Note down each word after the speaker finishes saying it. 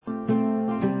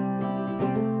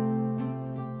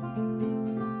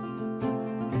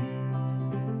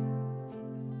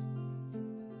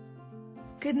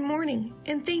Good morning,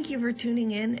 and thank you for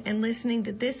tuning in and listening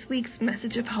to this week's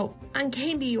Message of Hope on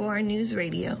KBUR News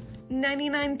Radio,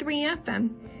 99.3 FM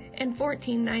and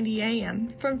 1490 AM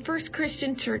from First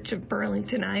Christian Church of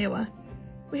Burlington, Iowa.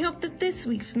 We hope that this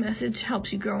week's message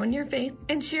helps you grow in your faith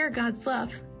and share God's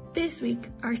love. This week,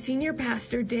 our senior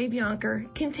pastor, Dave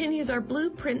Yonker, continues our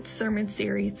Blueprint sermon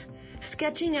series,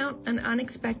 sketching out an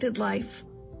unexpected life,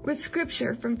 with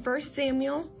scripture from 1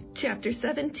 Samuel chapter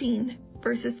 17,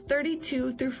 verses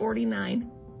 32 through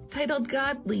 49, titled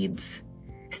God Leads.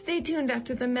 Stay tuned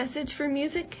after the message for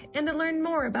music and to learn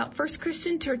more about First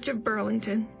Christian Church of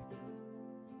Burlington.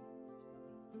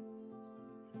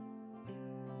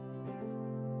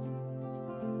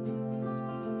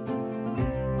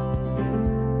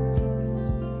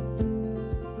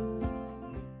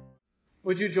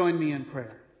 Would you join me in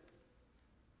prayer?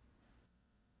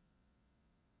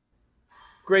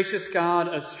 Gracious God,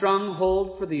 a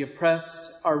stronghold for the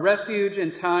oppressed, our refuge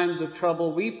in times of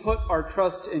trouble, we put our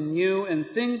trust in you and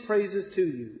sing praises to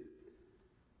you.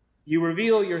 You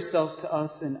reveal yourself to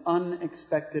us in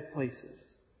unexpected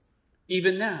places.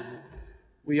 Even now,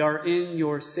 we are in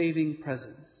your saving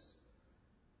presence.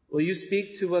 Will you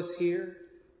speak to us here,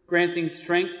 granting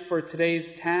strength for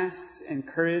today's tasks and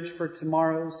courage for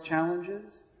tomorrow's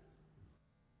challenges?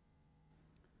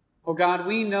 Oh God,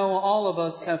 we know all of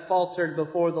us have faltered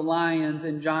before the lions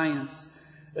and giants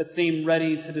that seem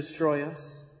ready to destroy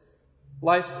us.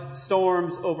 Life's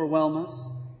storms overwhelm us,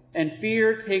 and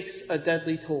fear takes a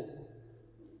deadly toll.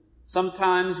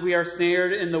 Sometimes we are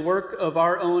snared in the work of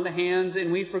our own hands,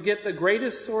 and we forget the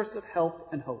greatest source of help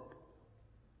and hope.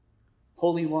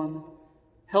 Holy One,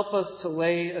 help us to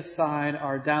lay aside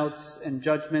our doubts and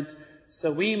judgment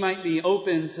so we might be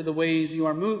open to the ways you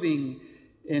are moving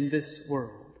in this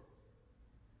world.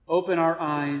 Open our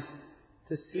eyes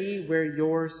to see where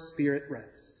your Spirit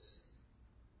rests.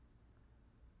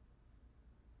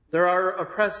 There are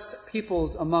oppressed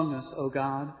peoples among us, O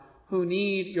God, who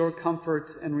need your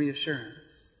comfort and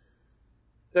reassurance.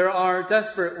 There are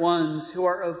desperate ones who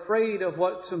are afraid of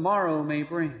what tomorrow may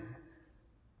bring.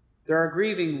 There are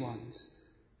grieving ones,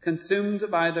 consumed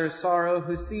by their sorrow,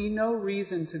 who see no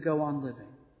reason to go on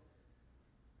living.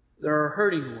 There are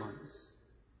hurting ones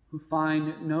who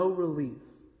find no relief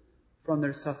from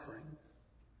their suffering.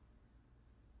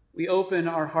 We open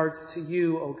our hearts to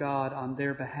you, O God, on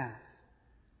their behalf.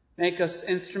 Make us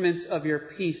instruments of your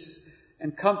peace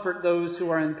and comfort those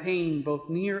who are in pain, both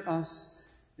near us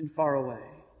and far away.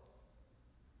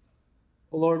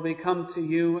 O Lord, we come to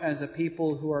you as a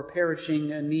people who are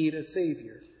perishing and need a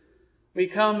Savior. We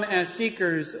come as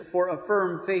seekers for a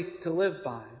firm faith to live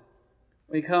by.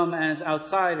 We come as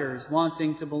outsiders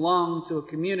wanting to belong to a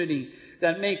community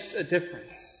that makes a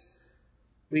difference.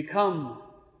 We come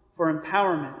for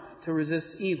empowerment to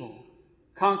resist evil,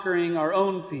 conquering our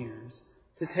own fears,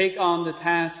 to take on the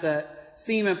tasks that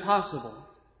seem impossible,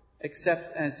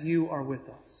 except as you are with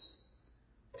us.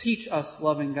 Teach us,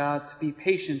 loving God, to be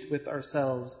patient with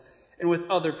ourselves and with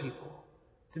other people,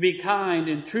 to be kind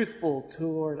and truthful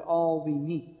toward all we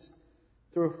meet,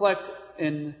 to reflect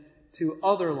into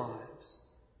other lives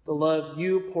the love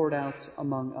you poured out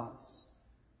among us.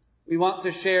 We want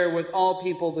to share with all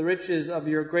people the riches of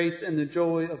your grace and the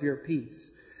joy of your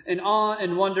peace. In awe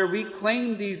and wonder, we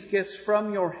claim these gifts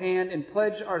from your hand and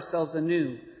pledge ourselves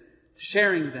anew to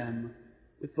sharing them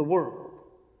with the world.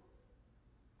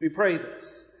 We pray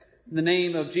this in the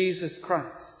name of Jesus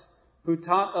Christ, who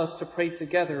taught us to pray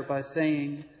together by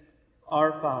saying,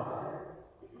 Our Father,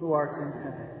 who art in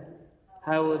heaven,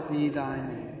 hallowed be thy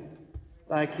name.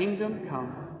 Thy kingdom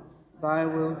come, thy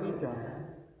will be done,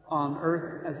 on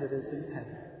earth as it is in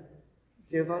heaven.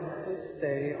 Give us this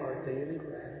day our daily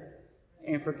bread,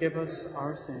 and forgive us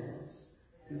our sins,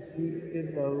 and we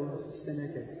forgive those who sin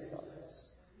against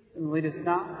us. And lead us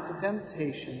not to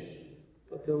temptation,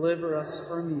 but deliver us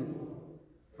from evil.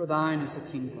 For thine is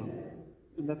the kingdom,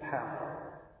 and the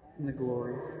power, and the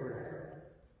glory forever.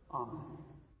 Amen.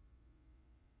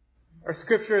 Our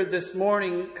scripture this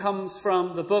morning comes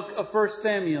from the book of 1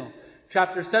 Samuel,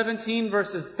 chapter 17,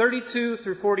 verses 32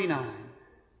 through 49.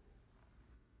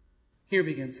 Here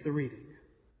begins the reading.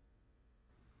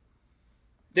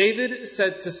 David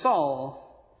said to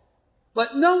Saul,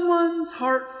 Let no one's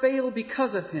heart fail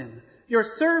because of him. Your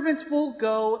servant will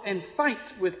go and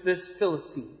fight with this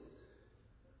Philistine.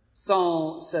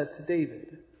 Saul said to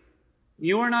David,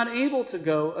 You are not able to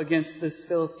go against this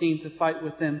Philistine to fight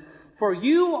with him, for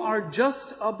you are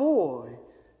just a boy,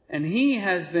 and he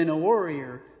has been a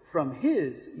warrior from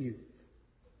his youth.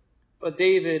 But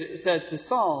David said to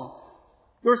Saul,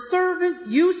 Your servant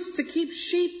used to keep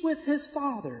sheep with his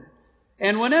father,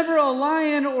 and whenever a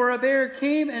lion or a bear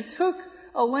came and took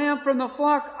a lamb from the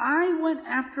flock, I went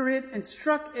after it and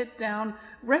struck it down,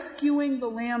 rescuing the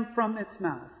lamb from its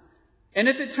mouth. And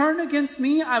if it turned against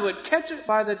me, I would catch it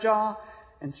by the jaw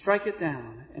and strike it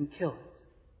down and kill it.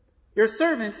 Your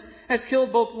servant has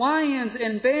killed both lions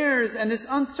and bears, and this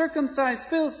uncircumcised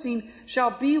Philistine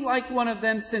shall be like one of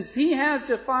them, since he has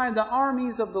defied the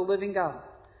armies of the living God.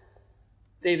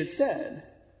 David said,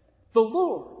 the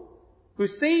Lord, who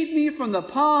saved me from the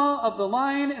paw of the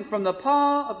lion and from the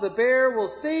paw of the bear, will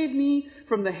save me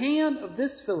from the hand of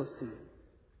this Philistine.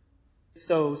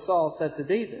 So Saul said to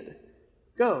David,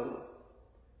 go,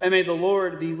 and may the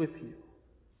Lord be with you.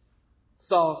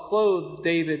 Saul clothed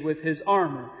David with his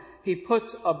armor. He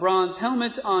put a bronze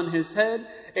helmet on his head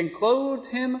and clothed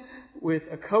him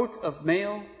with a coat of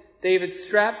mail. David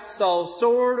strapped Saul's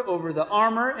sword over the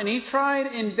armor, and he tried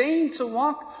in vain to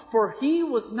walk, for he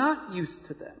was not used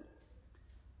to them.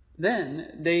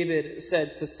 Then David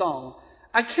said to Saul,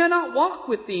 I cannot walk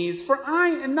with these, for I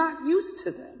am not used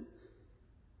to them.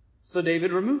 So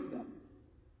David removed them.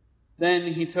 Then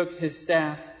he took his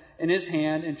staff in his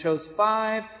hand and chose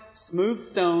 5 smooth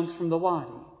stones from the wadi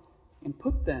and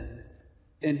put them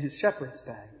in his shepherd's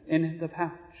bag, in the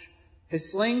pouch.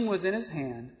 His sling was in his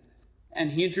hand,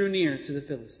 and he drew near to the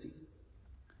Philistine.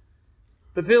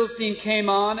 The Philistine came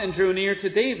on and drew near to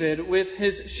David with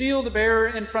his shield bearer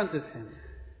in front of him.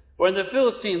 When the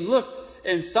Philistine looked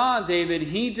and saw David,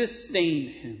 he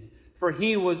disdained him, for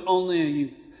he was only a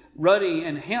youth, ruddy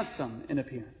and handsome in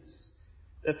appearance.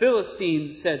 The Philistine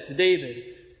said to David,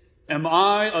 Am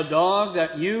I a dog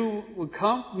that you would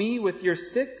comfort me with your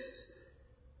sticks?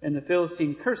 And the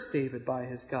Philistine cursed David by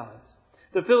his gods.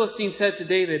 The Philistine said to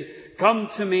David, Come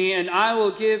to me, and I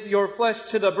will give your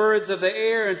flesh to the birds of the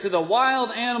air and to the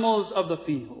wild animals of the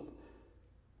field.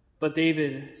 But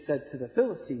David said to the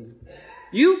Philistine,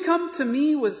 You come to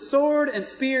me with sword and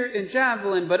spear and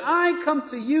javelin, but I come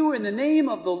to you in the name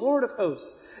of the Lord of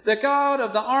hosts, the God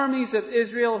of the armies of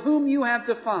Israel, whom you have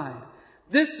defied.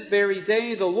 This very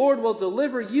day the Lord will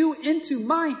deliver you into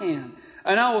my hand,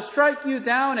 and I will strike you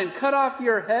down and cut off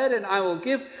your head, and I will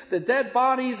give the dead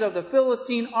bodies of the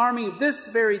Philistine army this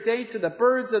very day to the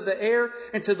birds of the air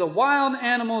and to the wild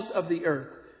animals of the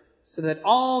earth, so that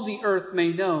all the earth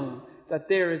may know that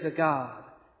there is a God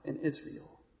in Israel.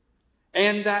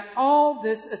 And that all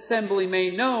this assembly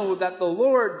may know that the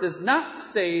Lord does not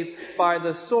save by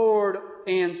the sword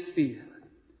and spear.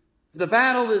 The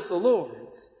battle is the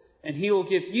Lord's, and he will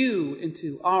give you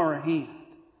into our hand.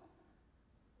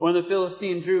 When the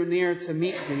Philistine drew near to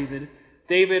meet David,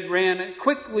 David ran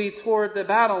quickly toward the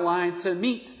battle line to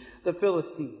meet the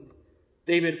Philistine.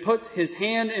 David put his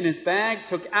hand in his bag,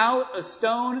 took out a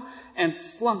stone, and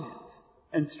slung it,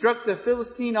 and struck the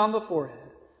Philistine on the forehead.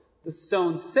 The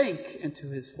stone sank into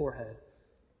his forehead,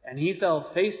 and he fell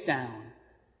face down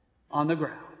on the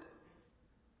ground.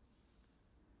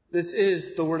 This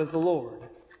is the word of the Lord.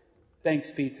 Thanks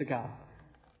be to God.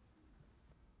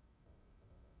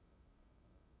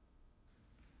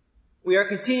 We are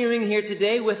continuing here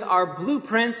today with our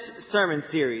Blueprints sermon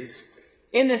series.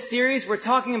 In this series, we're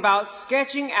talking about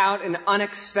sketching out an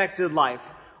unexpected life,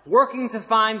 working to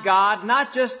find God,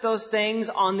 not just those things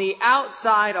on the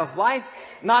outside of life,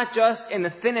 not just in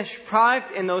the finished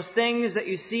product, in those things that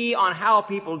you see on how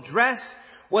people dress,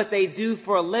 what they do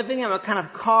for a living, and what kind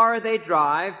of car they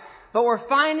drive, but we're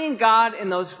finding God in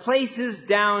those places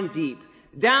down deep,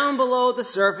 down below the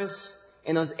surface,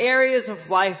 in those areas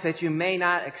of life that you may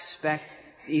not expect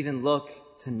to even look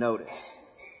to notice.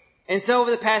 And so over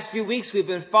the past few weeks, we've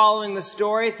been following the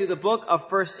story through the book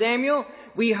of 1 Samuel.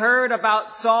 We heard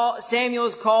about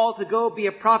Samuel's call to go be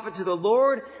a prophet to the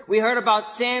Lord. We heard about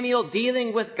Samuel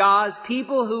dealing with God's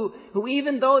people who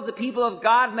even though the people of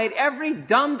God made every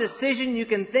dumb decision you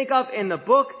can think of in the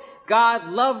book,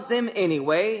 God loved them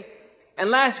anyway.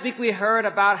 And last week we heard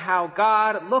about how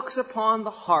God looks upon the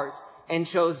heart and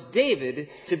chose David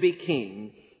to be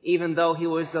king, even though he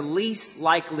was the least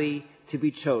likely to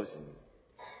be chosen.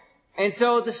 And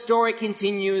so the story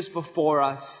continues before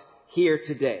us here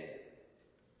today.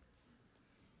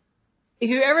 If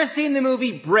you've ever seen the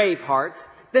movie Braveheart,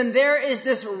 then there is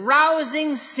this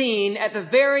rousing scene at the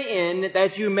very end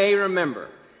that you may remember.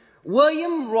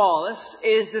 William Wallace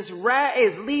is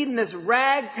leading this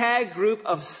ragtag group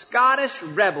of Scottish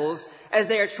rebels as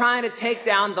they are trying to take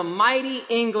down the mighty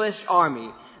English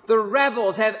army. The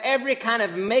rebels have every kind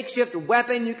of makeshift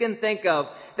weapon you can think of.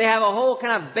 They have a whole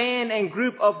kind of band and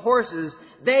group of horses.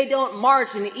 They don't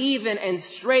march in even and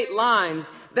straight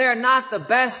lines. They are not the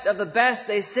best of the best.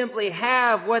 They simply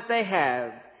have what they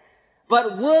have.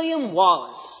 But William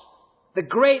Wallace, the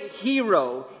great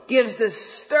hero, gives this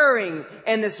stirring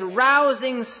and this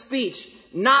rousing speech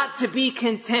not to be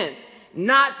content,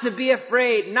 not to be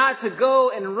afraid, not to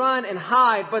go and run and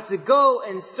hide, but to go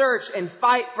and search and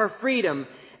fight for freedom.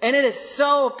 And it is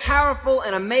so powerful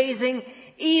and amazing,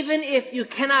 even if you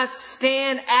cannot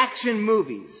stand action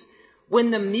movies.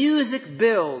 When the music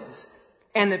builds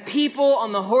and the people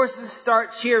on the horses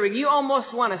start cheering, you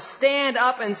almost want to stand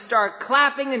up and start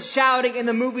clapping and shouting in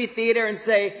the movie theater and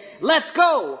say, "Let's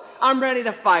go! I'm ready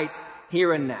to fight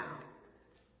here and now."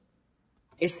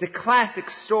 It's the classic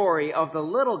story of the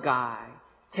little guy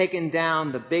taking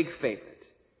down the big favorite.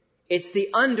 It's the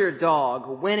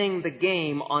underdog winning the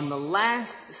game on the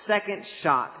last second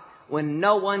shot when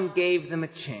no one gave them a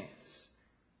chance.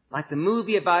 Like the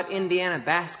movie about Indiana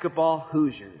basketball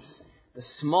Hoosiers, the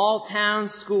small town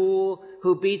school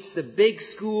who beats the big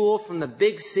school from the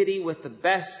big city with the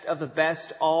best of the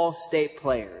best all-state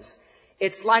players.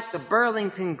 It's like the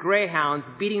Burlington Greyhounds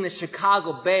beating the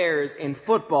Chicago Bears in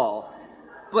football.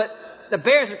 But the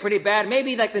Bears are pretty bad,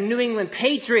 maybe like the New England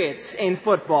Patriots in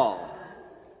football.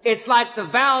 It's like the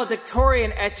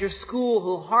valedictorian at your school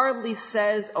who hardly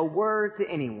says a word to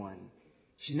anyone.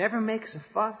 She never makes a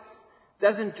fuss,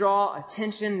 doesn't draw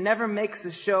attention, never makes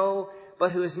a show,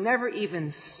 but who has never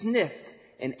even sniffed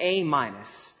an A-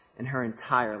 in her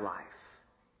entire life.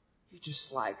 You're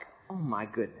just like, oh my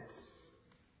goodness.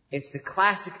 It's the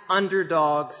classic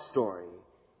underdog story.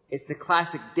 It's the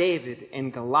classic David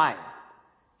and Goliath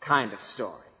kind of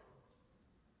story.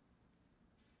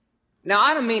 Now,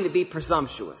 I don't mean to be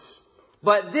presumptuous,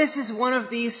 but this is one of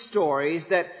these stories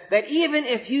that even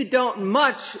if you don't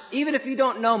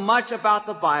know much about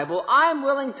the Bible, I'm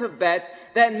willing to bet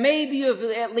that maybe you've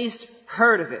at least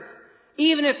heard of it.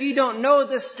 Even if you don't know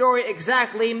this story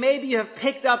exactly, maybe you have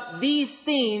picked up these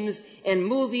themes in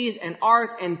movies and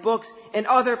art and books and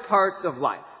other parts of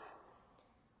life.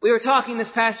 We were talking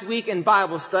this past week in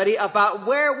Bible study about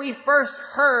where we first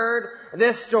heard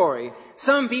this story.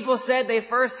 Some people said they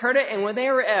first heard it when they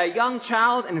were a young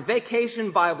child in vacation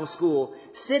Bible school,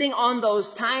 sitting on those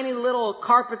tiny little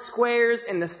carpet squares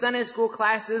in the Sunday school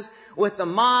classes with the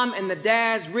mom and the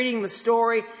dads reading the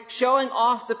story, showing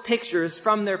off the pictures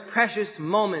from their Precious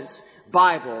Moments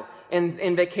Bible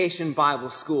in vacation Bible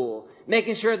school,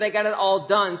 making sure they got it all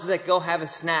done so they could go have a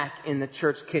snack in the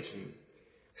church kitchen.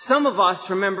 Some of us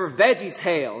remember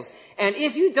VeggieTales, and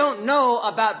if you don't know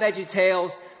about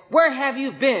VeggieTales, where have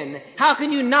you been? How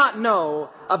can you not know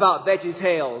about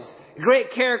VeggieTales?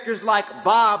 Great characters like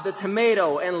Bob the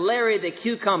Tomato and Larry the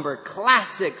Cucumber,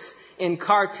 classics in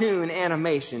cartoon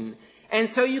animation. And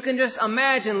so you can just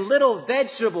imagine little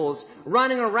vegetables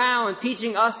running around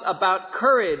teaching us about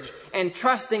courage and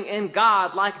trusting in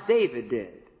God like David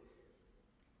did.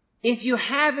 If you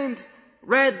haven't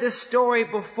read this story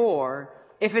before,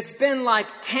 if it's been like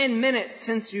 10 minutes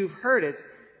since you've heard it,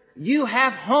 you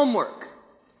have homework.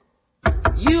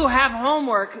 You have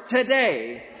homework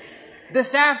today.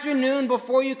 This afternoon,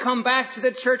 before you come back to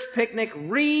the church picnic,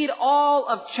 read all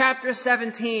of chapter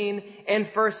 17 in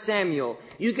 1 Samuel.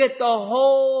 You get the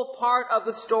whole part of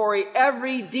the story,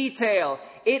 every detail.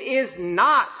 It is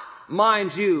not,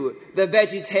 mind you, the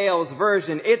VeggieTales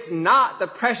version. It's not the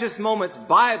Precious Moments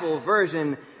Bible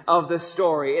version of the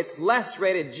story. It's less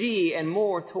rated G and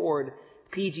more toward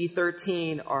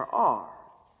PG-13 or R.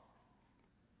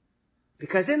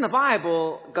 Because in the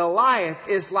Bible, Goliath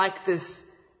is like this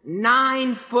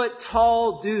 9-foot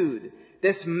tall dude,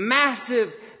 this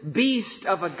massive beast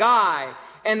of a guy.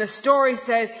 And the story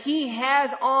says he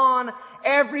has on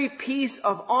every piece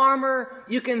of armor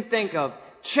you can think of.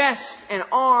 Chest and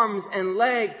arms and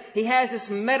leg. He has this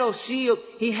metal shield.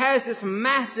 He has this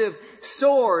massive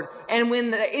sword. And when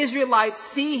the Israelites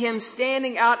see him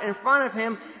standing out in front of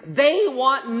him, they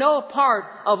want no part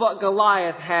of what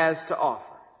Goliath has to offer.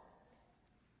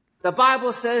 The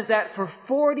Bible says that for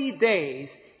 40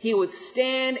 days he would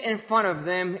stand in front of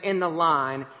them in the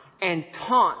line and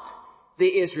taunt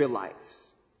the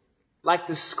Israelites. Like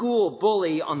the school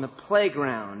bully on the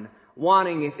playground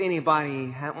wanting if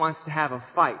anybody wants to have a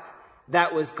fight.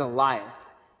 That was Goliath.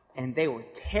 And they were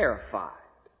terrified.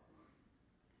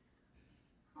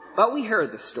 But we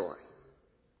heard the story.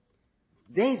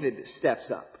 David steps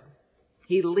up.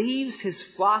 He leaves his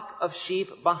flock of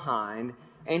sheep behind,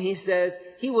 and he says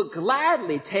he would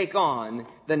gladly take on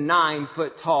the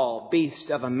 9-foot tall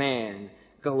beast of a man,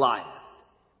 Goliath.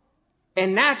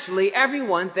 And naturally,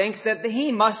 everyone thinks that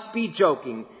he must be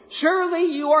joking. Surely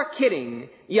you are kidding,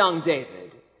 young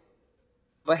David.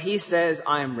 But he says,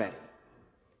 I am ready.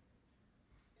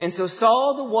 And so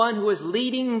Saul, the one who is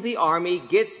leading the army,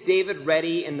 gets David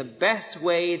ready in the best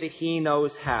way that he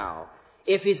knows how.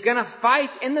 If he's going to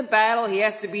fight in the battle, he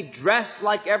has to be dressed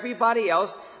like everybody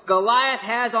else. Goliath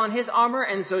has on his armor,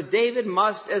 and so David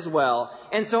must as well.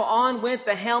 And so on went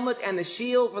the helmet and the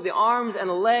shield for the arms and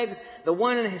the legs, the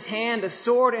one in his hand, the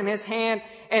sword in his hand,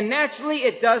 and naturally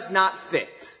it does not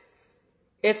fit.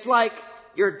 It's like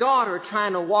your daughter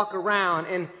trying to walk around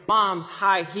in mom's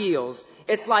high heels.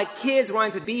 It's like kids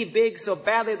wanting to be big so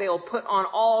badly they will put on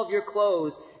all of your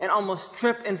clothes and almost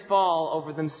trip and fall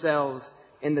over themselves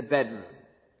in the bedroom.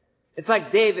 It's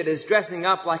like David is dressing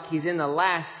up like he's in the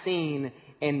last scene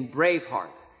in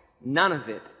Braveheart. None of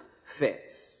it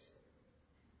fits.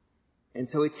 And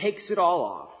so he takes it all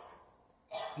off.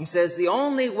 He says the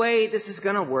only way this is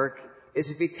going to work is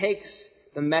if he takes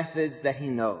the methods that he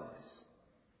knows.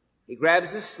 He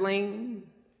grabs a sling,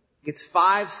 gets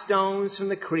 5 stones from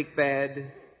the creek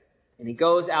bed, and he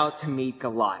goes out to meet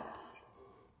Goliath.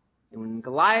 And when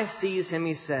Goliath sees him,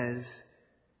 he says,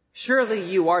 "Surely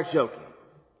you are joking.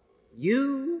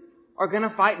 You are going to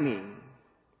fight me."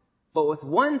 But with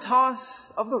one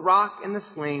toss of the rock and the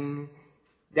sling,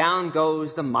 down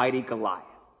goes the mighty Goliath.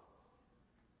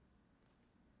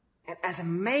 And as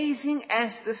amazing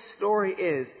as this story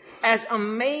is, as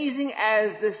amazing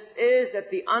as this is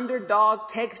that the underdog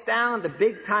takes down the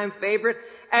big-time favorite,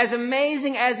 as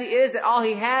amazing as he is that all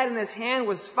he had in his hand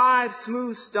was 5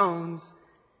 smooth stones,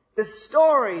 the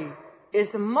story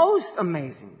is the most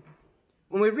amazing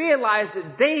when we realize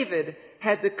that David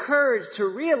had the courage to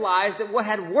realize that what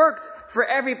had worked for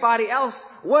everybody else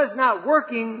was not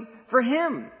working for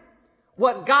him.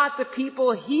 What got the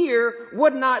people here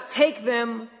would not take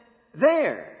them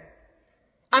there.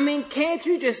 I mean, can't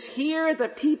you just hear the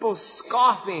people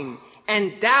scoffing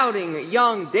and doubting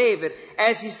young David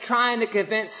as he's trying to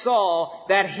convince Saul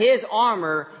that his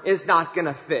armor is not going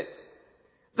to fit?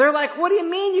 They're like, "What do you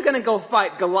mean you're going to go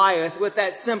fight Goliath with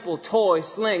that simple toy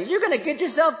sling? You're going to get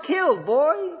yourself killed,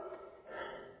 boy."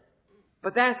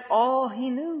 But that's all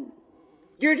he knew.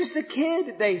 "You're just a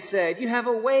kid," they said. "You have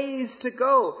a ways to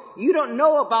go. You don't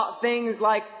know about things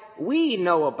like we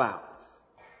know about."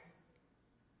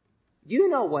 You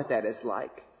know what that is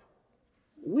like.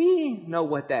 We know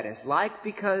what that is like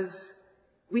because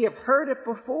we have heard it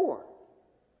before.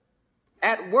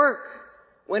 At work,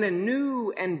 when a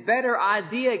new and better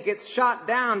idea gets shot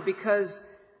down because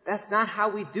that's not how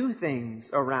we do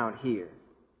things around here.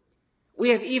 We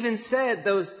have even said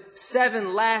those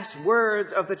 7 last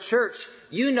words of the church.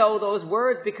 You know those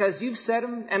words because you've said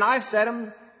them and I've said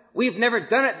them. We've never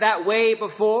done it that way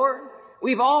before.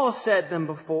 We've all said them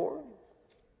before.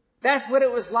 That's what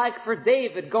it was like for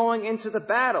David going into the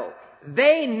battle.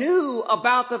 They knew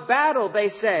about the battle, they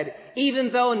said, even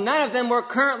though none of them were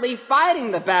currently fighting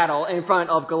the battle in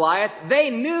front of Goliath. They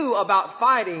knew about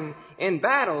fighting in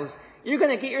battles. You're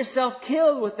going to get yourself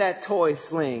killed with that toy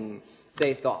sling,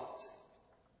 they thought.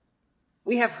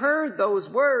 We have heard those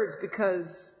words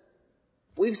because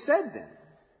we've said them.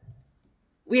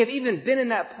 We have even been in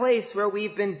that place where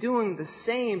we've been doing the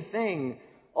same thing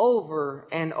over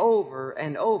and over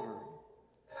and over,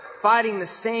 fighting the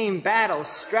same battle,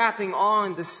 strapping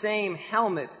on the same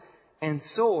helmet and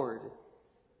sword,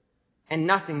 and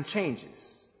nothing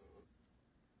changes.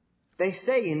 They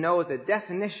say, the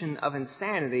definition of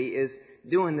insanity is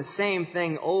doing the same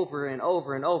thing over and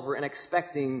over and over and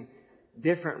expecting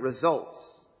different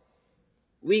results.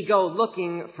 We go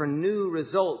looking for new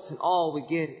results and all we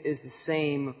get is the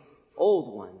same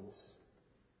old ones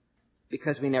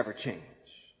because we never change.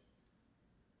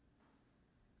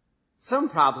 Some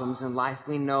problems in life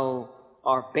we know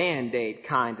are Band-Aid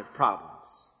kind of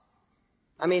problems.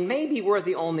 I mean, maybe we're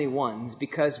the only ones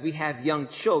because we have young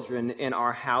children in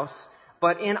our house,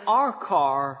 but in our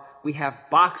car we have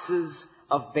boxes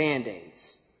of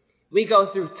Band-Aids. We go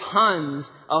through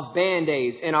tons of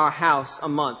Band-Aids in our house a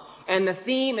month, and the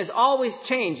theme is always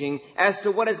changing as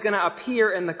to what is going to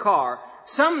appear in the car.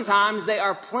 Sometimes they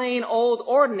are plain old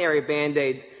ordinary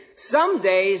Band-Aids. Some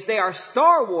days they are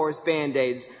Star Wars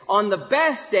Band-Aids. On the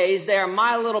best days they are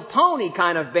My Little Pony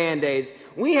kind of Band-Aids.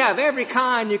 We have every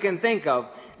kind you can think of.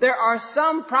 There are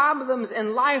some problems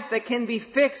in life that can be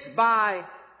fixed by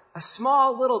a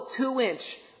small little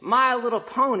 2-inch My Little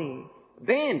Pony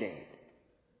Band-Aid.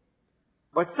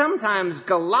 But sometimes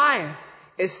Goliath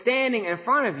is standing in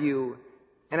front of you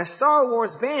and a Star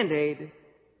Wars Band-Aid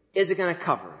isn't going to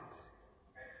cover it.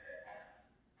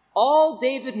 All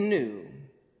David knew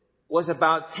was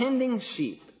about tending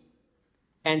sheep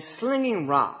and slinging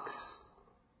rocks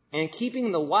and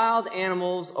keeping the wild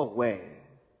animals away.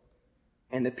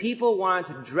 And the people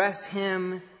wanted to dress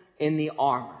him in the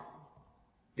armor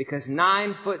because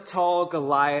 9-foot-tall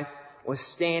Goliath was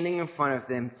standing in front of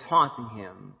them, taunting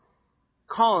him,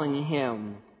 calling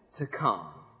him to come.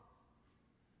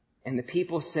 And the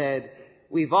people said,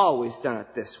 we've always done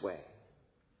it this way.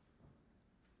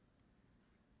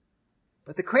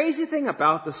 But the crazy thing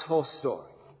about this whole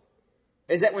story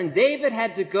is that when David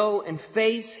had to go and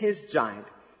face his giant,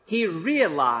 he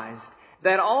realized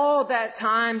that all that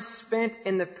time spent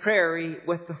in the prairie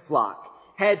with the flock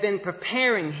had been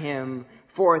preparing him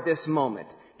for this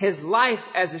moment. His life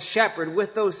as a shepherd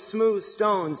with those smooth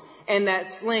stones and that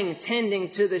sling tending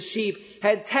to the sheep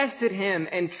had tested him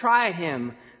and tried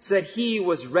him so that he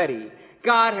was ready.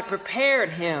 God had prepared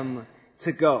him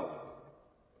to go.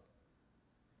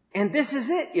 And this is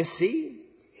it, you see.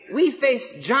 We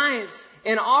face giants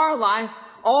in our life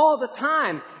all the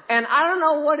time. And I don't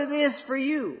know what it is for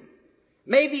you.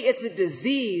 Maybe it's a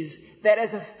disease that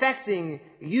is affecting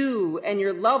you and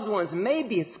your loved ones.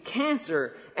 Maybe it's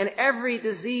cancer and every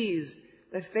disease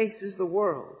that faces the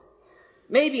world.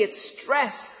 Maybe it's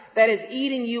stress that is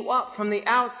eating you up from the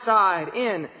outside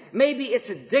in. Maybe it's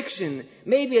addiction.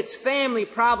 Maybe it's family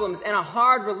problems and a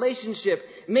hard relationship.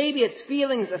 Maybe it's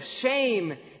feelings of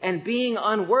shame and being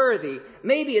unworthy.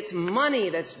 Maybe it's money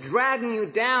that's dragging you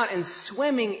down and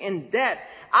swimming in debt.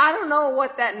 I don't know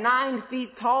what that 9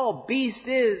 feet tall beast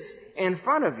is in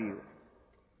front of you.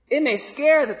 It may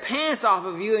scare the pants off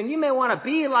of you, and you may want to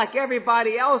be like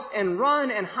everybody else and run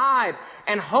and hide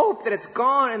and hope that it's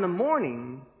gone in the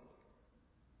morning.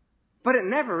 But it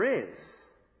never is.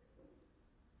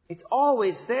 It's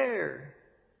always there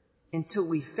until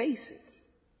we face it.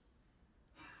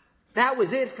 That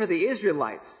was it for the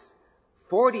Israelites.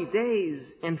 40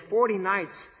 days and 40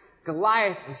 nights,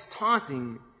 Goliath was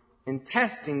taunting and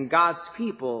testing God's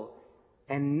people,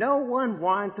 and no one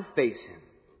wanted to face him.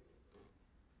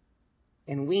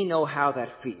 And we know how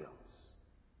that feels.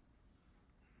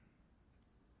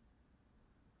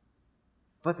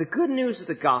 But the good news of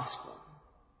the gospel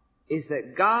is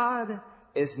that God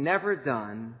is never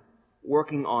done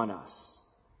working on us.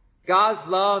 God's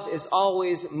love is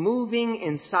always moving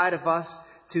inside of us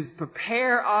to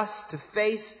prepare us to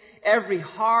face every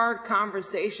hard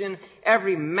conversation,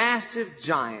 every massive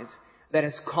giant that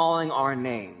is calling our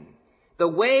name. The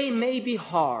way may be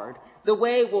hard. The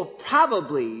way will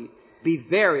probably be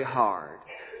very hard.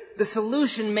 The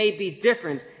solution may be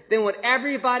different than what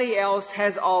everybody else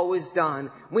has always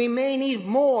done. We may need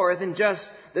more than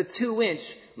just the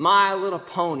 2-inch My Little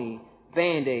Pony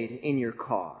Band-Aid in your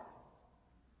car.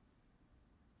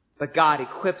 But God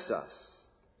equips us,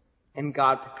 and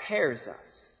God prepares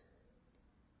us,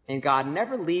 and God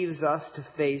never leaves us to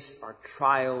face our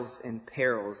trials and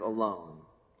perils alone.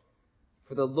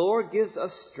 For the Lord gives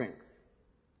us strength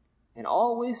and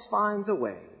always finds a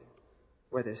way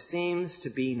where there seems to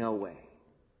be no way.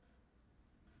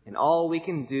 And all we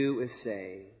can do is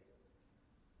say,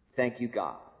 thank you,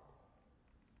 God.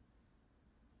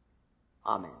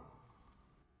 Amen.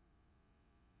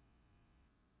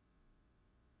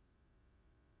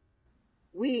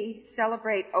 We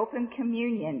celebrate open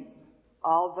communion.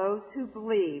 All those who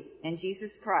believe in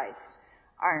Jesus Christ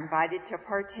are invited to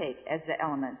partake as the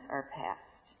elements are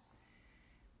passed.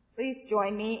 Please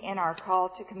join me in our call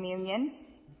to communion.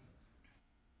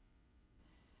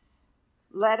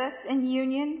 Let us, in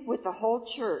union with the whole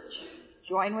church,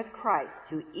 join with Christ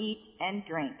to eat and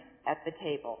drink at the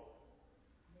table.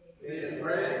 May the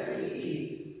bread we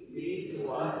eat be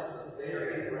to us the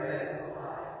very bread of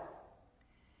life.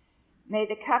 May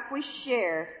the cup we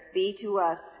share be to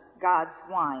us God's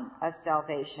wine of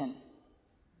salvation.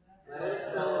 Let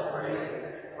us celebrate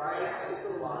that Christ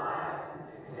is alive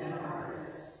in our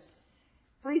midst.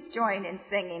 Please join in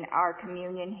singing our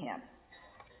communion hymn.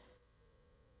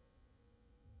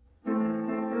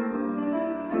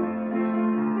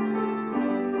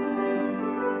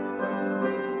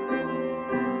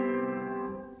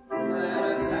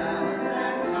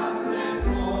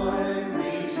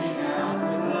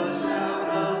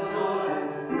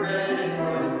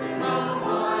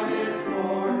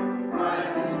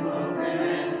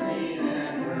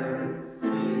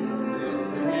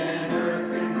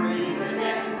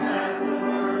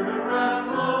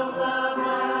 Close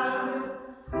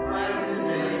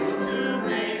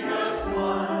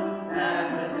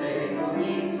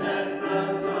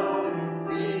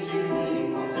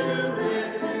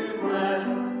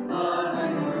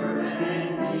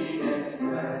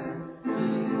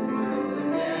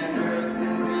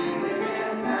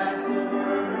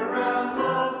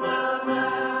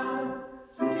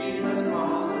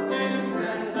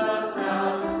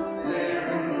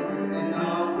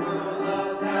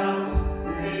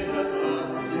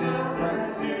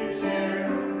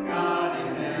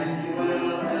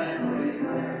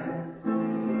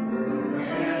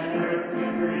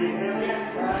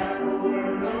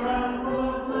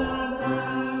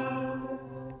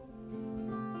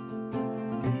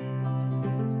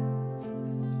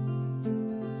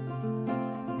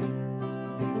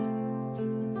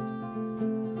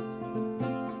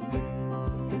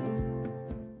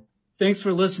Thanks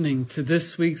for listening to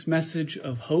this week's message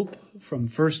of hope from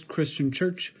First Christian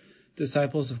Church,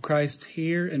 Disciples of Christ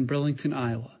here in Burlington,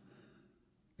 Iowa.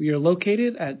 We are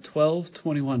located at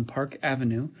 1221 Park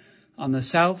Avenue on the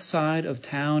south side of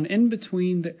town in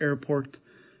between the airport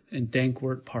and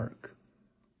Dankwart Park.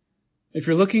 If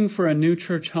you're looking for a new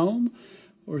church home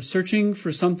or searching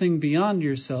for something beyond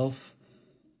yourself,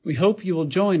 we hope you will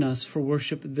join us for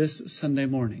worship this Sunday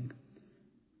morning.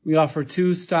 We offer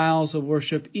 2 styles of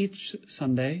worship each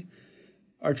Sunday.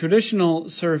 Our traditional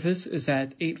service is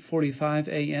at 8:45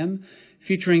 a.m.,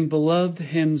 featuring beloved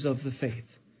hymns of the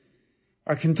faith.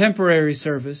 Our contemporary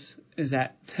service is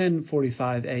at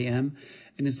 10:45 a.m.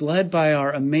 and is led by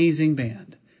our amazing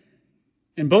band.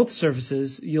 In both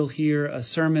services, you'll hear a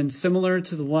sermon similar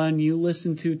to the one you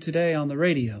listened to today on the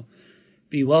radio.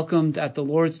 Be welcomed at the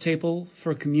Lord's table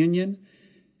for communion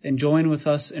and join with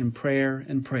us in prayer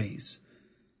and praise.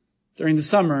 During the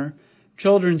summer,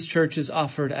 children's church is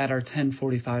offered at our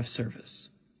 10:45 service.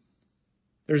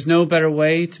 There's no better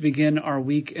way to begin our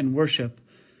week in worship,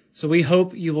 so we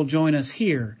hope you will join us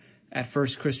here at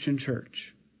First Christian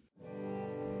Church.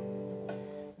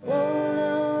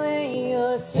 Roll away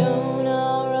your stone,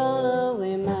 I'll roll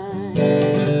away mine.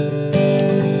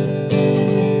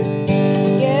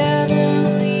 Together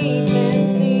we can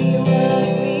see what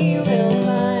we will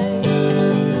find.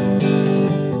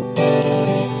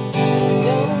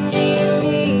 Don't leave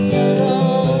me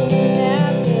alone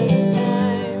at this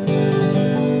time.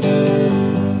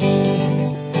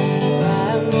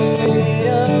 I'm afraid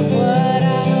of what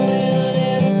I will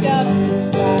discover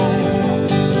inside.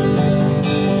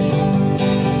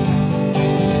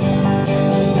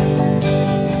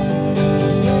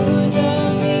 Who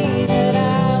told me that I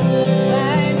would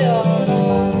find a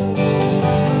home?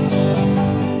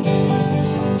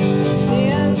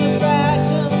 In the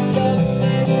fragile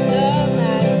substance of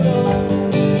my soul,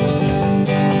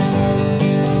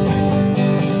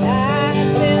 I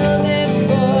fill this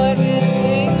void with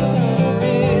things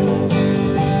unreal.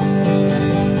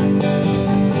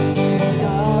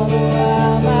 All the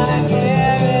while my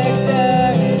character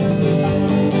is real.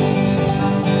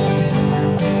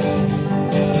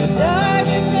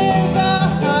 Darkness is a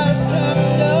harsh term,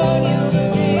 don't you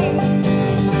think?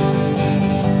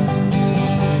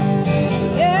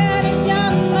 Yet it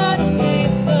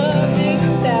dominates the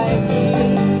things I see.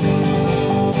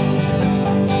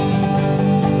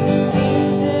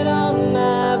 Seems that all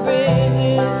my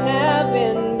bridges have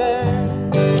been burned.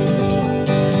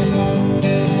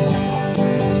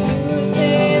 You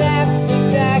say that's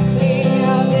exactly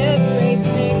how this great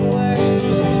thing works.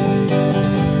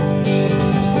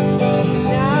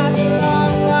 Not the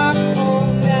long walk home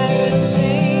that will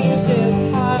change his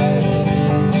heart.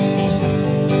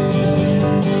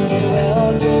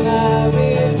 Welcome I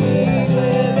receive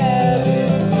with every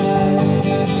part.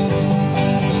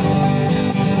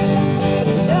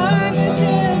 Darkness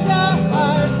is a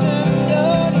harsh term,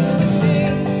 don't you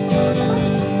think?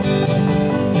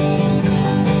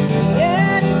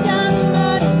 Yet it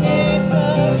dominates the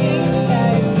things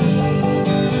I see.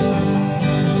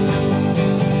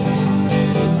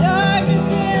 Darkness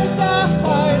is a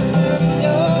harsh term,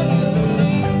 don't you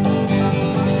think?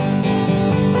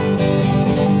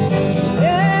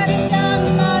 Yet it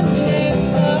dominates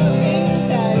the things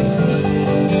I see.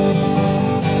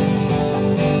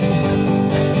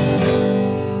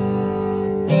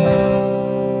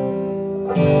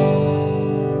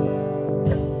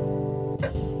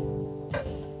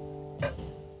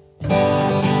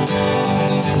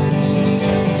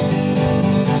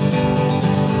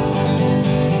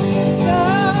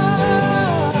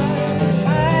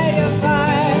 Hide your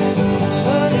fire,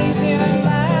 for these here are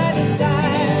my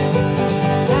desires.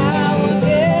 I will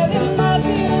give them up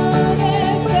to you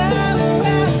this time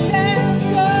around, and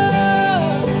so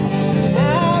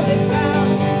I'll be found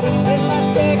with my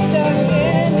stick stuck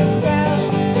in this ground,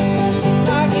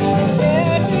 marking the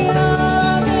territory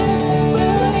of this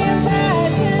million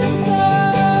passion. So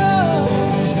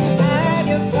hide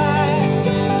your fire,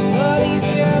 for these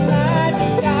here are my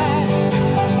desires.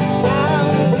 I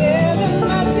will give them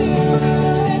up to you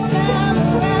this time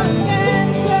around, and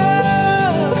so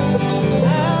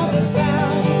I'll be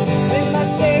found with my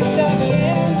stick stuck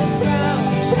in this ground,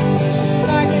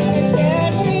 marking the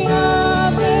territory of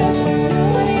this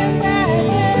million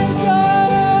passion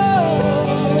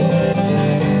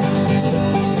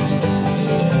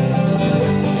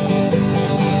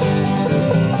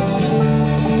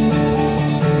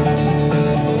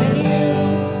When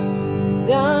you've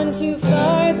gone too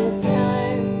far this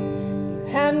time,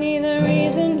 you have neither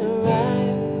reason nor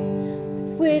rhyme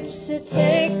with which to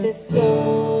take this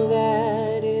soul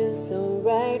that is so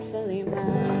rightfully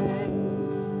mine.